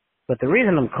 But the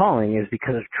reason I'm calling is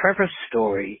because of Trevor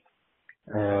Story.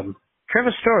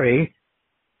 Trevor Story,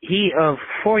 he of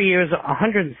 4 years,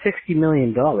 $160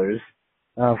 million,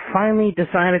 finally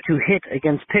decided to hit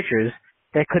against pitchers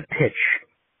that could pitch.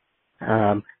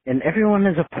 And everyone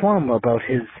is aplomb about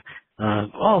his,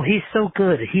 oh, he's so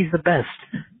good, he's the best.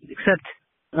 Except,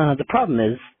 the problem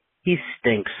is, he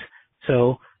stinks.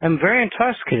 So, I'm very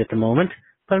intoxicated at the moment,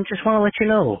 but I just want to let you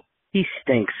know, he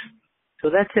stinks. So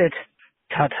that's it.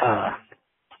 Ta-ta.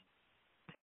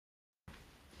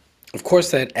 Of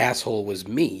course, that asshole was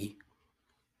me.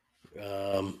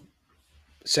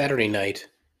 Saturday night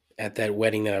at that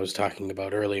wedding that I was talking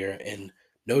about earlier, and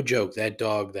no joke, that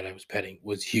dog that I was petting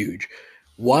was huge.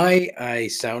 Why I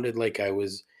sounded like I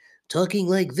was talking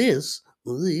like this, I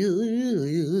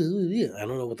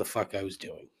don't know what the fuck I was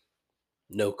doing.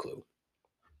 No clue.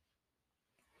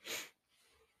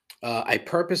 I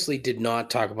purposely did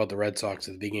not talk about the Red Sox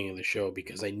at the beginning of the show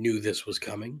because I knew this was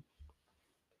coming.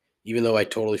 Even though I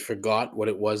totally forgot what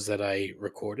it was that I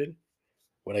recorded,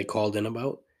 what I called in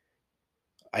about.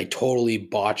 I totally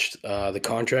botched the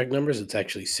contract numbers. It's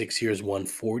actually 6 years,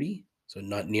 140. So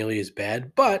not nearly as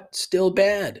bad, but still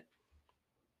bad.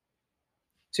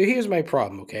 So here's my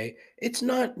problem, okay? It's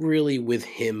not really with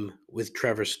him, with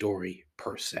Trevor Story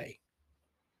per se,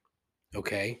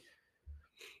 okay?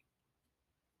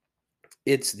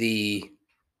 It's the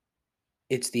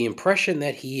impression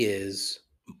that he is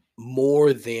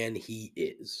more than he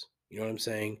is. You know what I'm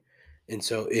saying? And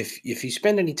so if you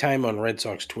spend any time on Red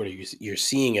Sox Twitter, you're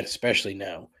seeing it, especially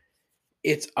now.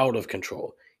 It's out of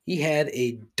control. He had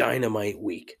a dynamite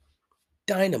week.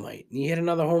 Dynamite. And he hit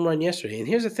another home run yesterday. And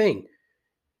here's the thing.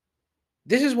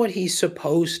 This is what he's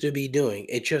supposed to be doing.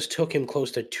 It just took him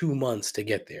close to 2 months to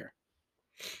get there.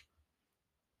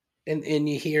 And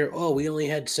you hear, oh, we only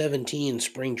had 17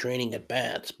 spring training at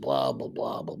bats, blah, blah,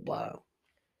 blah, blah, blah.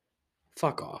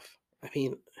 Fuck off. I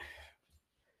mean,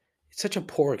 it's such a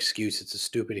poor excuse. It's a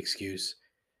stupid excuse.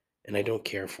 And I don't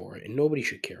care for it. And nobody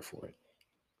should care for it.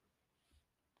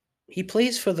 He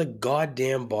plays for the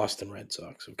goddamn Boston Red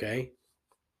Sox, okay?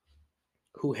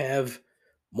 Who have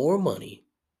more money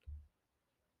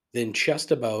than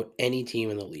just about any team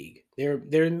in the league.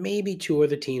 There may be two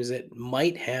other teams that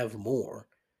might have more,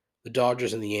 the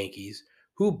Dodgers and the Yankees,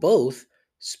 who both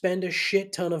spend a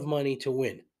shit ton of money to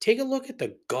win. Take a look at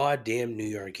the goddamn New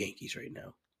York Yankees right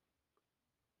now.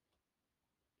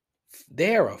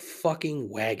 They are a fucking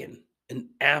wagon, an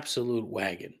absolute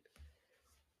wagon.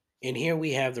 And here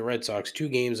we have the Red Sox 2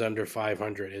 games under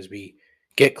 500 as we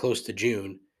get close to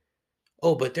June.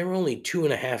 Oh, but they're only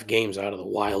 2.5 games out of the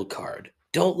wild card.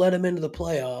 Don't let them into the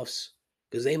playoffs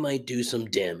because they might do some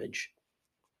damage.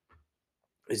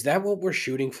 Is that what we're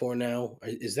shooting for now?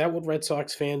 Is that what Red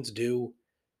Sox fans do?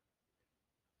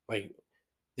 Like,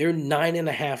 they're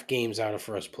 9.5 games out of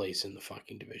first place in the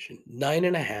fucking division.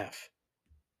 9.5.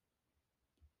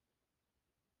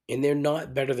 And they're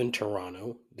not better than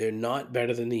Toronto. They're not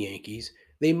better than the Yankees.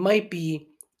 They might be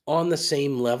on the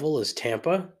same level as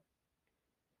Tampa,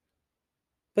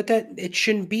 but that it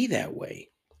shouldn't be that way.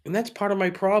 And that's part of my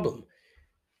problem.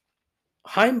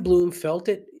 Chaim Bloom felt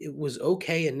it was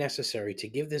okay and necessary to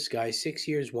give this guy 6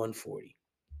 years, 140.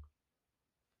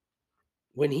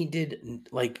 When he did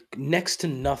like next to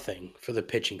nothing for the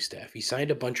pitching staff. He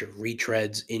signed a bunch of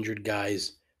retreads, injured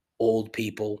guys, old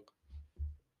people.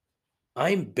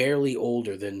 I'm barely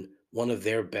older than one of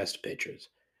their best pitchers.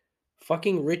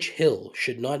 Fucking Rich Hill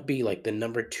should not be like the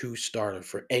number 2 starter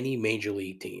for any major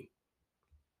league team.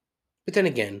 But then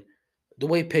again, the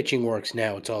way pitching works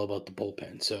now, it's all about the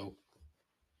bullpen. So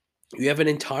you have an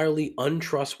entirely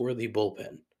untrustworthy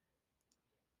bullpen.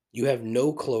 You have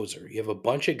no closer. You have a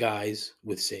bunch of guys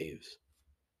with saves.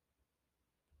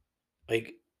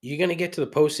 Like, you're going to get to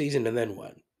the postseason and then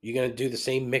what? You're going to do the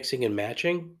same mixing and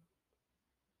matching?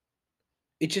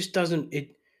 It just doesn't,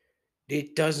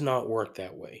 it does not work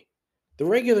that way. The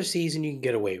regular season, you can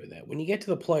get away with that. When you get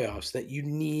to the playoffs, that you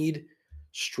need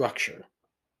structure.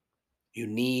 You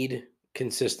need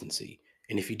consistency.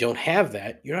 And if you don't have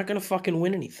that, you're not going to fucking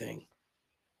win anything.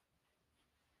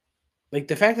 Like,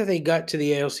 the fact that they got to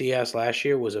the ALCS last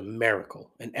year was a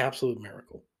miracle, an absolute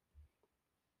miracle.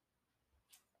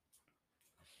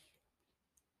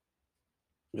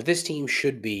 But this team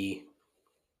should be,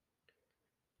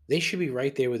 they should be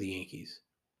right there with the Yankees.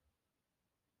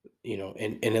 You know,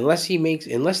 and unless they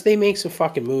make some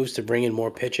fucking moves to bring in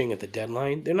more pitching at the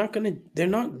deadline, they'll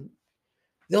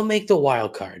make the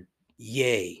wild card.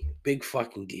 Yay. Big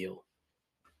fucking deal.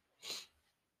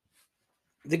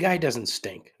 The guy doesn't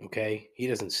stink, okay? He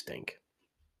doesn't stink.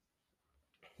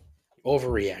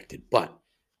 Overreacted, but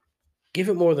give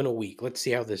it more than a week. Let's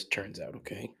see how this turns out,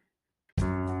 okay?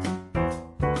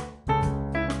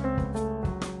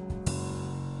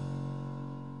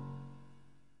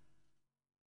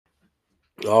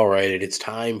 All right, it's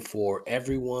time for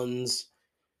everyone's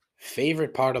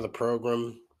favorite part of the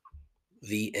program,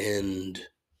 the end.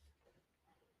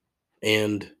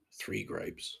 And 3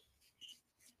 gripes.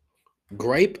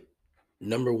 Gripe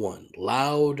number 1,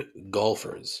 loud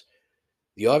golfers.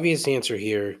 The obvious answer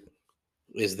here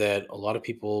is that a lot of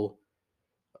people,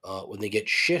 when they get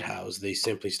shithoused, they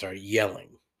simply start yelling.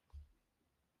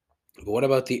 But what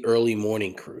about the early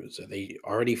morning crews? Are they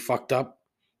already fucked up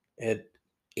at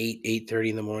 8:30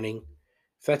 in the morning?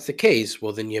 If that's the case,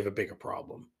 well, then you have a bigger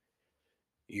problem.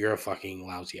 You're a fucking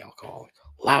lousy alcoholic.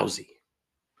 Lousy.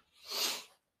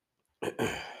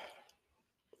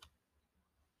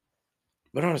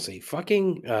 But honestly,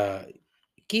 fucking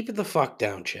keep it the fuck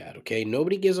down, Chad, okay?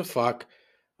 Nobody gives a fuck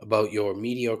about your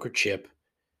mediocre chip.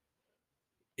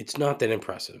 It's not that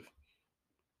impressive.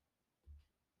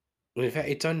 In fact,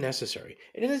 it's unnecessary.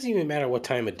 And it doesn't even matter what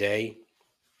time of day.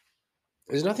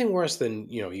 There's nothing worse than,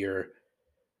 you know, you're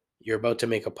about to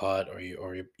make a putt or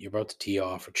you're about to tee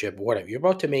off or chip or whatever. You're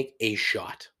about to make a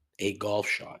shot, a golf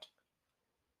shot.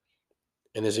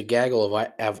 and there's a gaggle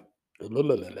of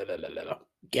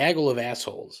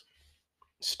assholes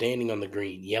standing on the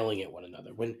green yelling at one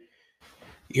another when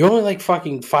you're only like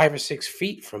fucking 5 or 6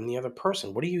 feet from the other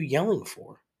person. What are you yelling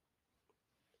for?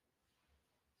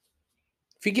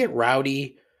 If you get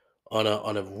rowdy on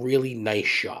a really nice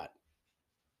shot,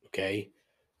 okay,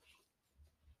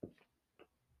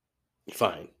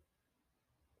 fine.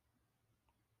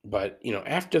 But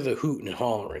after the hooting and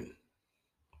hollering,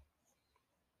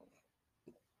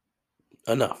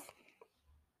 enough.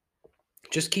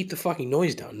 Just keep the fucking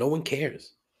noise down. No one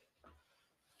cares.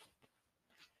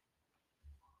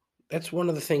 That's one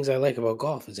of the things I like about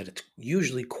golf is that it's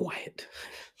usually quiet.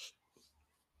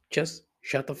 Just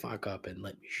shut the fuck up and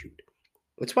let me shoot.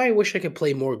 That's why I wish I could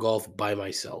play more golf by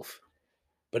myself.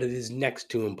 But it is next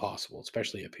to impossible,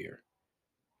 especially up here.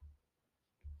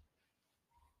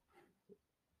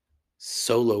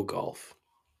 Solo golf.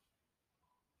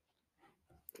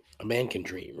 A man can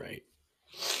dream, right?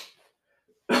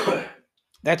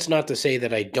 That's not to say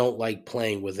that I don't like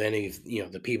playing with any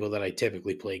of the people that I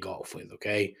typically play golf with,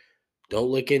 okay?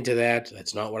 Don't look into that.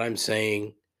 That's not what I'm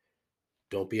saying.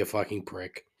 Don't be a fucking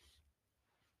prick.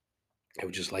 I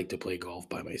would just like to play golf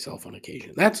by myself on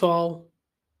occasion. That's all.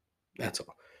 That's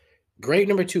all. Grade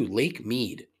number 2, Lake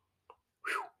Mead.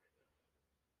 Whew.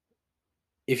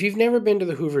 If you've never been to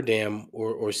the Hoover Dam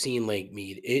or seen Lake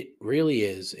Mead, it really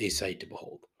is a sight to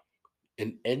behold.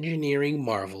 An engineering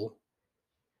marvel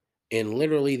and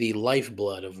literally the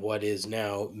lifeblood of what is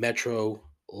now Metro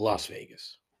Las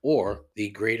Vegas, or the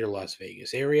greater Las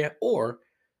Vegas area, or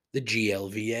the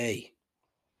GLVA.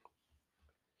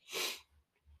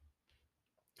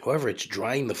 However, it's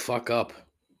drying the fuck up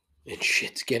and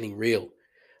shit's getting real.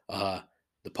 The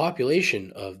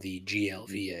population of the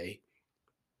GLVA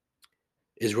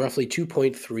is roughly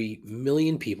 2.3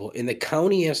 million people, and the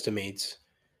county estimates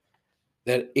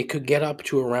that it could get up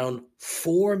to around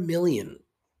 4 million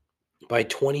by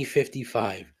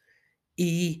 2055.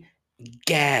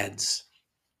 Gads.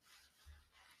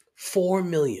 4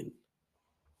 million.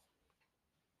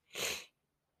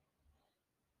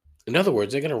 In other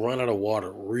words, they're going to run out of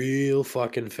water real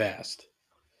fucking fast.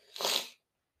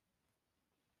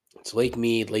 It's Lake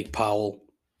Mead, Lake Powell,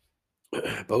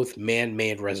 both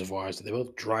man-made reservoirs. They're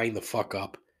both drying the fuck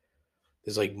up.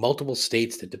 There's like multiple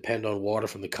states that depend on water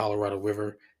from the Colorado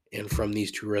River and from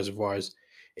these two reservoirs.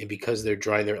 And because they're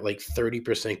dry, they're at like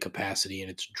 30% capacity and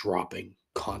it's dropping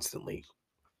constantly.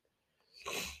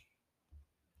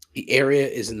 The area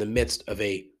is in the midst of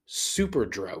a super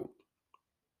drought.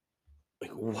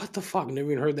 Like, what the fuck?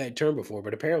 Never even heard that term before,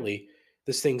 but apparently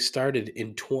this thing started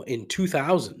in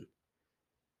 2000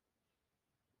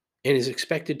 and is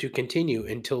expected to continue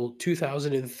until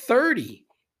 2030.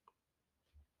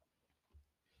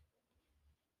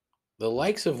 The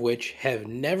likes of which have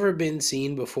never been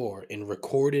seen before in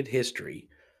recorded history.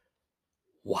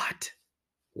 What?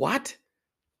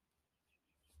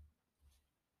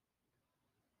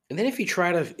 And then if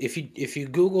you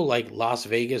Google like Las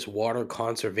Vegas water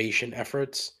conservation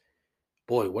efforts,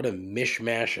 boy, what a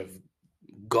mishmash of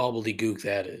gobbledygook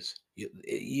that is.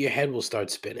 Your head will start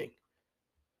spinning.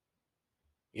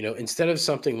 Instead of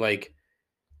something like,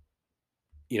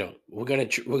 we're gonna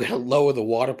lower the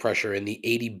water pressure in the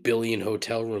 80 billion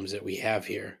hotel rooms that we have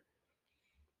here.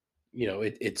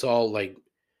 It's all like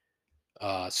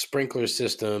sprinkler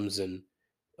systems and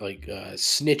like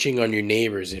snitching on your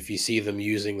neighbors if you see them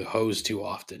using the hose too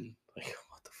often. Like,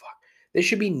 what the fuck? There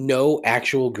should be no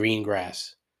actual green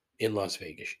grass in Las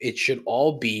Vegas. It should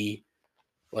all be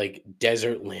like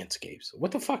desert landscapes.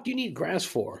 What the fuck do you need grass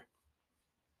for?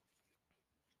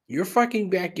 Your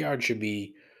fucking backyard should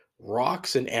be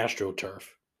rocks and AstroTurf.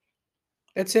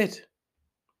 That's it.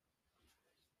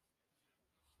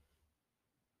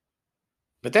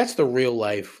 But that's the real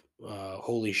life,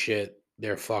 holy shit,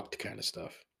 they're fucked kind of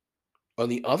stuff. On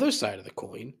the other side of the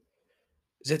coin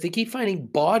is that they keep finding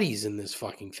bodies in this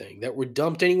fucking thing that were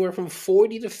dumped anywhere from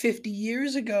 40 to 50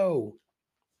 years ago.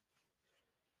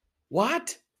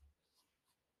 What?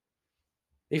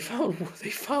 They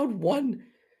found one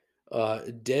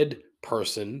dead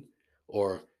person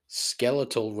or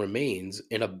skeletal remains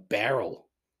in a barrel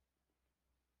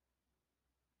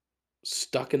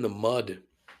stuck in the mud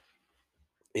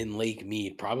in Lake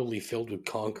Mead, probably filled with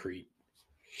concrete.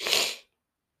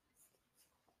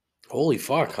 Holy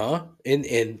fuck, huh?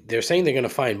 And they're saying they're going to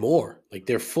find more. Like,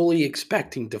 they're fully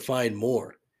expecting to find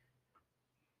more.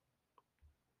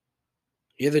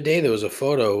 The other day, there was a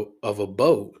photo of a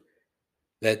boat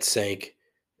that sank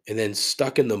and then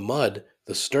stuck in the mud.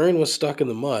 The stern was stuck in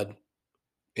the mud,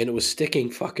 and it was sticking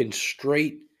fucking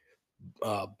straight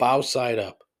bow side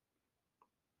up.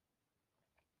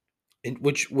 And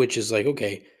which is like,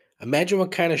 okay, imagine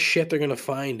what kind of shit they're gonna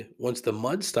find once the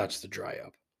mud starts to dry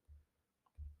up.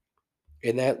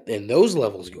 And those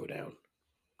levels go down.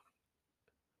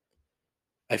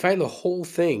 I find the whole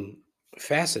thing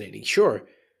fascinating. Sure,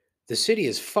 the city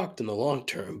is fucked in the long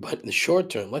term, but in the short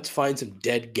term, let's find some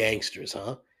dead gangsters,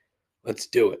 huh? Let's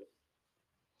do it.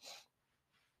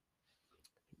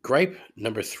 Gripe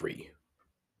number 3.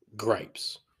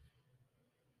 Gripes.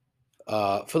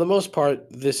 For the most part,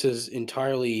 this is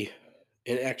entirely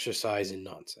an exercise in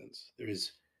nonsense. There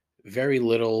is very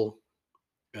little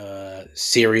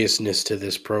seriousness to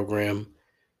this program.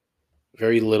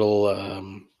 Very little.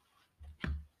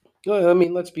 I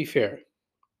mean, let's be fair.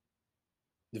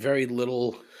 Very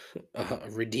little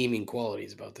redeeming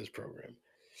qualities about this program.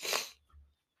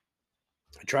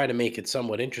 I try to make it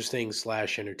somewhat interesting /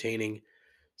 entertaining.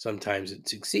 Sometimes it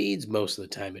succeeds. Most of the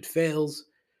time, it fails.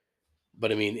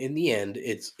 But I mean, in the end,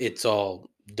 it's all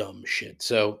dumb shit.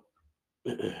 So,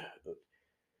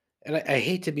 and I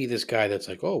hate to be this guy that's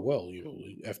like, oh well,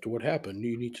 after what happened,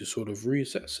 you need to sort of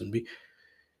reassess and be.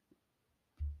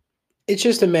 It's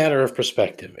just a matter of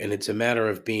perspective, and it's a matter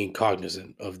of being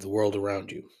cognizant of the world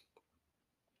around you.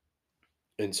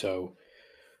 And so,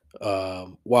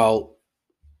 while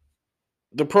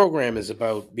the program is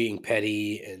about being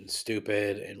petty and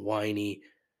stupid and whiny,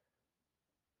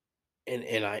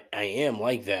 and I am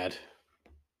like that.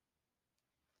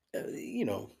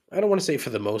 I don't want to say for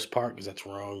the most part because that's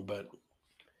wrong, but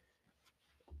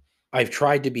I've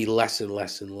tried to be less and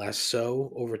less and less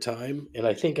so over time, and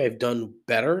I think I've done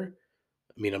better.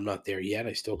 I mean, I'm not there yet.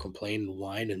 I still complain and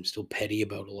whine, and I'm still petty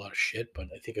about a lot of shit, but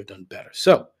I think I've done better.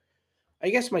 So, I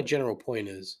guess my general point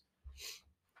is,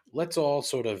 let's all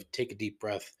sort of take a deep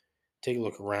breath, take a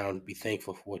look around, be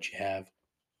thankful for what you have.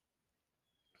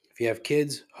 If you have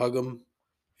kids, hug them.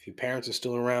 If your parents are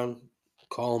still around,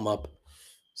 call them up,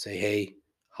 say, hey,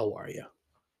 how are you?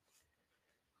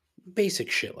 Basic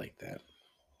shit like that.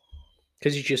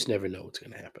 Because you just never know what's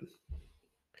going to happen.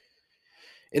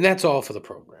 And that's all for the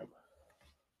program.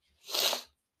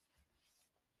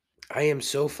 I am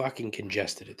so fucking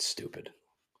congested, it's stupid.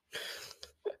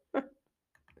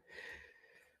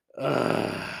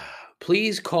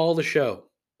 Please call the show.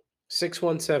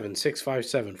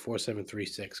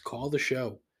 617-657-4736. Call the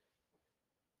show.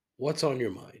 What's on your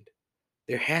mind?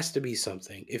 There has to be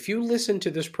something. If you listen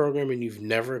to this program and you've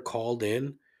never called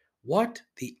in, what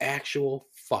the actual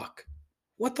fuck?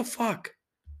 What the fuck?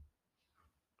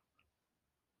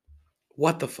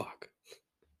 What the fuck?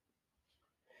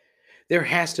 There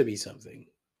has to be something.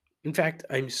 In fact,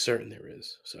 I'm certain there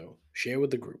is. So share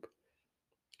with the group.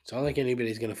 It's not like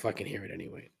anybody's going to fucking hear it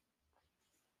anyway.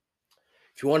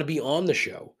 If you want to be on the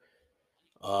show,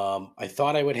 I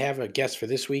thought I would have a guest for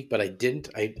this week, but I didn't.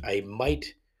 I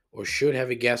might or should have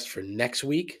a guest for next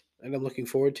week that I'm looking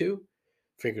forward to.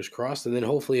 Fingers crossed. And then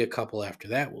hopefully a couple after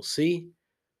that. We'll see.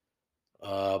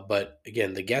 But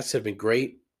again, the guests have been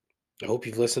great. I hope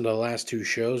you've listened to the last 2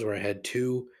 shows where I had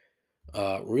 2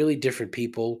 really different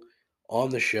people on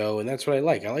the show. And that's what I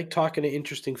like. I like talking to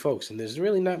interesting folks. And there's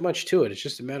really not much to it. It's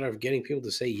just a matter of getting people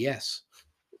to say yes.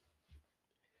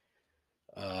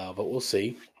 But we'll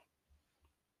see.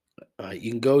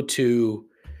 You can go to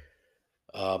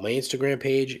my Instagram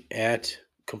page at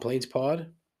ComplainsPod.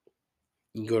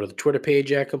 You can go to the Twitter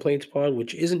page at ComplainsPod,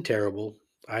 which isn't terrible.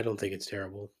 I don't think it's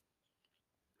terrible.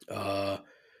 I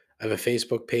have a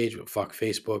Facebook page, but fuck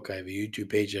Facebook. I have a YouTube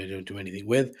page that I don't do anything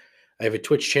with. I have a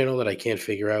Twitch channel that I can't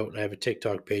figure out, and I have a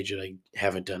TikTok page that I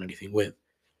haven't done anything with.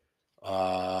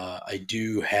 I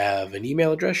do have an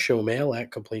email address,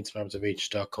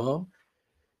 showmail@complaintsandobservations.com.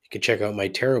 You can check out my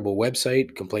terrible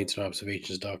website,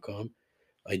 complaintsandobservations.com.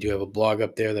 I do have a blog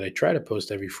up there that I try to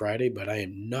post every Friday, but I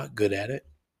am not good at it.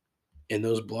 And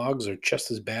those blogs are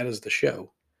just as bad as the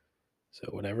show. So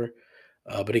whatever.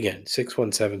 But again,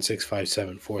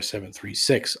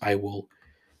 617-657-4736. I will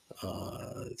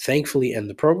thankfully end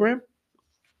the program.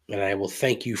 And I will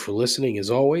thank you for listening as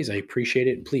always. I appreciate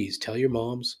it. And please tell your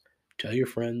moms, tell your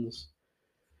friends.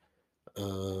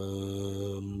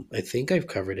 I think I've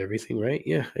covered everything, right?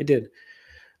 Yeah, I did.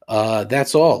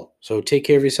 That's all. So take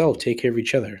care of yourself. Take care of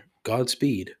each other.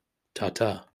 Godspeed.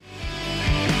 Ta-ta.